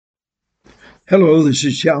Hello, this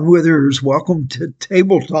is John Withers. Welcome to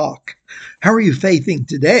Table Talk. How are you faithing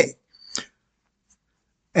today?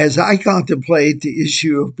 As I contemplate the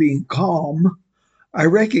issue of being calm, I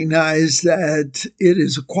recognize that it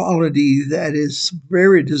is a quality that is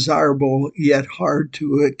very desirable yet hard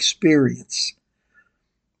to experience.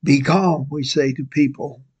 Be calm, we say to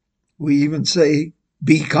people. We even say,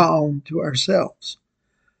 be calm to ourselves.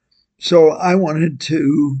 So I wanted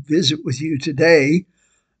to visit with you today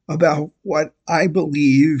about what I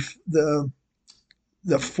believe the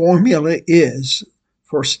formula is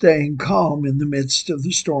for staying calm in the midst of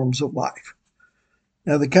the storms of life.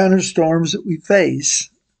 Now, the kind of storms that we face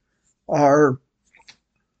are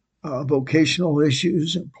vocational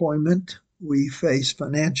issues, employment. We face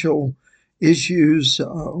financial issues.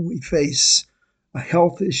 We face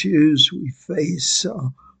health issues. We face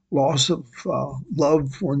loss of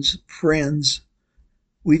loved ones, friends.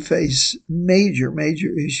 We face major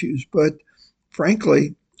issues. But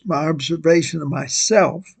frankly, my observation of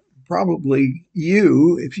myself, probably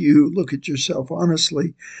you, if you look at yourself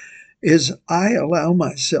honestly, is I allow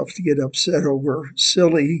myself to get upset over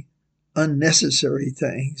silly, unnecessary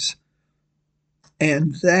things.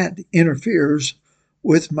 And that interferes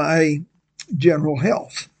with my general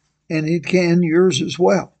health. And it can yours as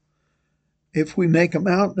well. If we make a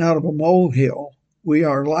mountain out of a molehill, we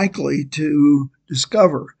are likely to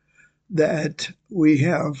discover that we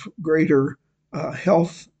have greater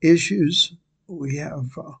health issues, we have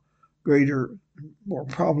greater, more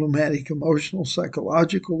problematic emotional,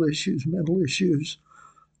 psychological issues, mental issues.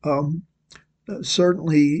 Um,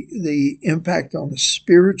 Certainly, the impact on us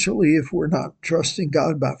spiritually, if we're not trusting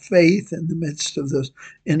God by faith in the midst of the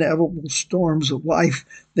inevitable storms of life,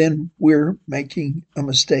 then we're making a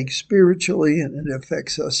mistake spiritually, and it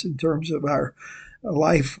affects us in terms of our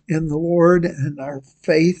life in the Lord and our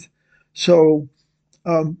faith. So,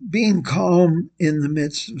 being calm in the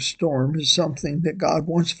midst of storm is something that God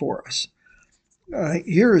wants for us.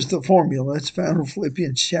 Here is the formula. It's found in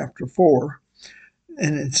Philippians chapter 4,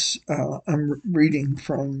 and I'm reading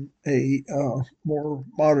from a more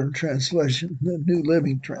modern translation, the New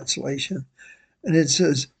Living Translation, and it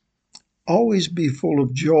says, "Always be full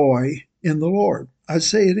of joy in the Lord." I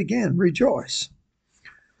say it again, rejoice.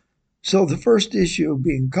 So the first issue of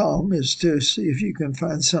being calm is to see if you can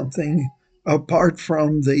find something apart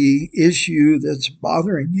from the issue that's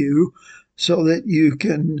bothering you so that you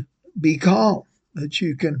can be calm, that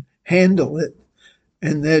you can handle it,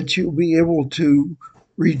 and that you'll be able to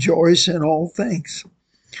rejoice in all things.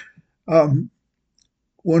 Um,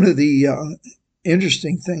 One of the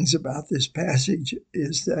interesting things about this passage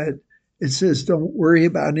is that it says, don't worry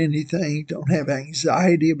about anything, don't have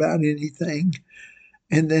anxiety about anything.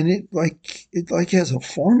 And then it has a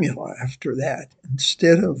formula after that.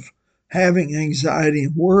 Instead of having anxiety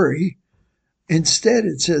and worry, instead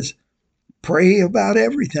it says pray about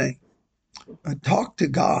everything. Talk to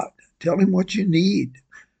God. Tell him what you need.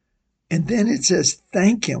 And then it says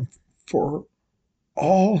thank him for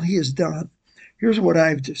all he has done. Here's what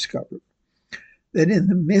I've discovered, that in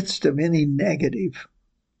the midst of any negative,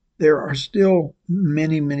 there are still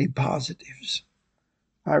many positives.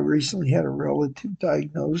 I recently had a relative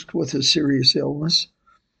diagnosed with a serious illness,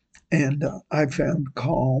 and I found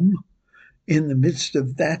calm in the midst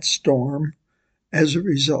of that storm as a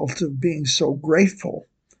result of being so grateful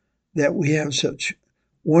that we have such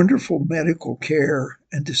wonderful medical care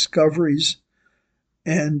and discoveries.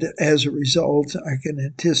 And as a result, I can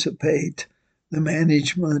anticipate the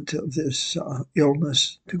management of this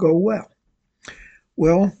illness to go well.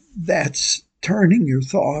 Well, that's turning your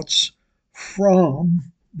thoughts from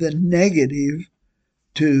the negative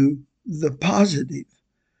to the positive,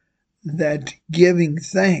 that giving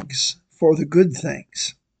thanks for the good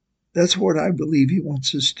things. That's what I believe he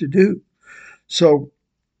wants us to do. So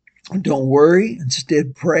don't worry,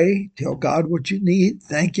 instead pray, tell God what you need,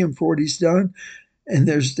 thank him for what he's done, and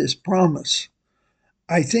there's this promise.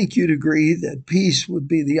 I think you'd agree that peace would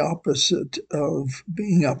be the opposite of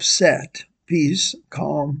being upset. Peace,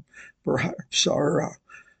 calm, perhaps are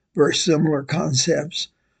very similar concepts.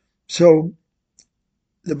 So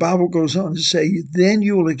the Bible goes on to say, then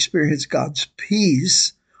you will experience God's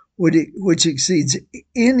peace, which exceeds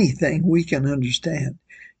anything we can understand.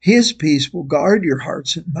 His peace will guard your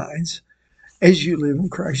hearts and minds as you live in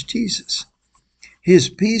Christ Jesus. His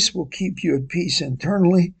peace will keep you at peace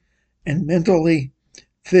internally and mentally,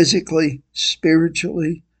 physically,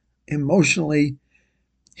 spiritually, emotionally.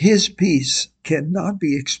 His peace cannot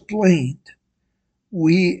be explained.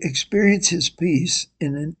 We experience his peace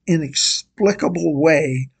in an inexplicable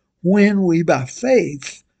way when we, by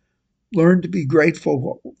faith, learn to be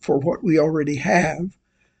grateful for what we already have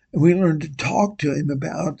And we learn to talk to Him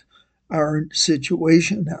about our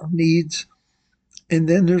situation, our needs. And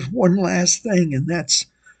then there's one last thing, and that's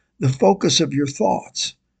the focus of your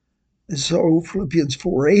thoughts. And so Philippians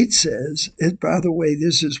 4:8 says, and by the way,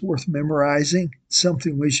 this is worth memorizing,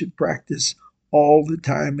 something we should practice all the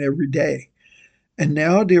time, every day. And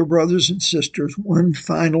now, dear brothers and sisters, one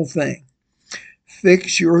final thing.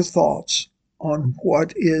 Fix your thoughts on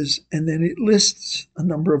what is, and then it lists a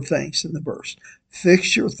number of things in the verse.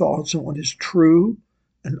 Fix your thoughts on what is true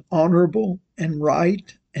and honorable and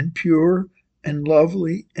right and pure and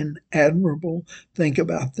lovely and admirable. Think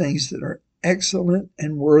about things that are excellent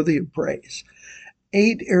and worthy of praise.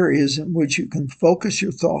 8 areas in which you can focus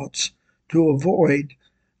your thoughts to avoid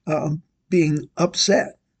being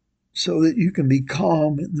upset so that you can be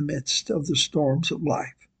calm in the midst of the storms of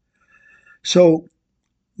life. So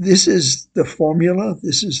this is the formula.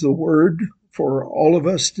 This is the word for all of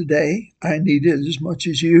us today. I need it as much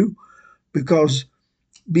as you, because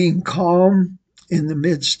being calm in the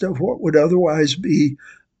midst of what would otherwise be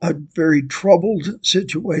a very troubled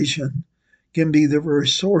situation can be the very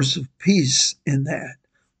source of peace in that.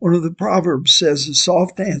 One of the Proverbs says, a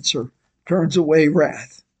soft answer turns away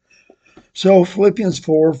wrath. So Philippians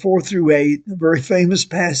 4:4-8, a very famous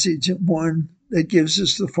passage, and one that gives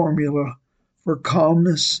us the formula for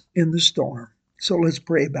calmness in the storm. So let's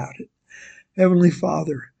pray about it. Heavenly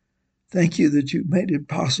Father, thank you that you've made it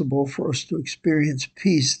possible for us to experience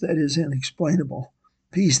peace that is inexplainable,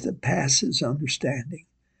 peace that passes understanding.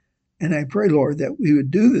 And I pray, Lord, that we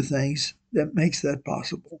would do the things that makes that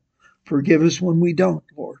possible. Forgive us when we don't,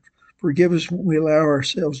 Lord. Forgive us when we allow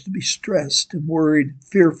ourselves to be stressed and worried,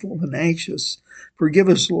 fearful and anxious. Forgive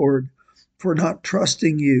us, Lord, for not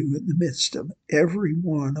trusting you in the midst of every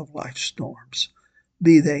one of life's storms,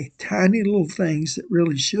 be they tiny little things that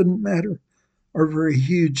really shouldn't matter or very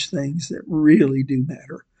huge things that really do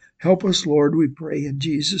matter. Help us, Lord, we pray in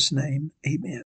Jesus' name. Amen.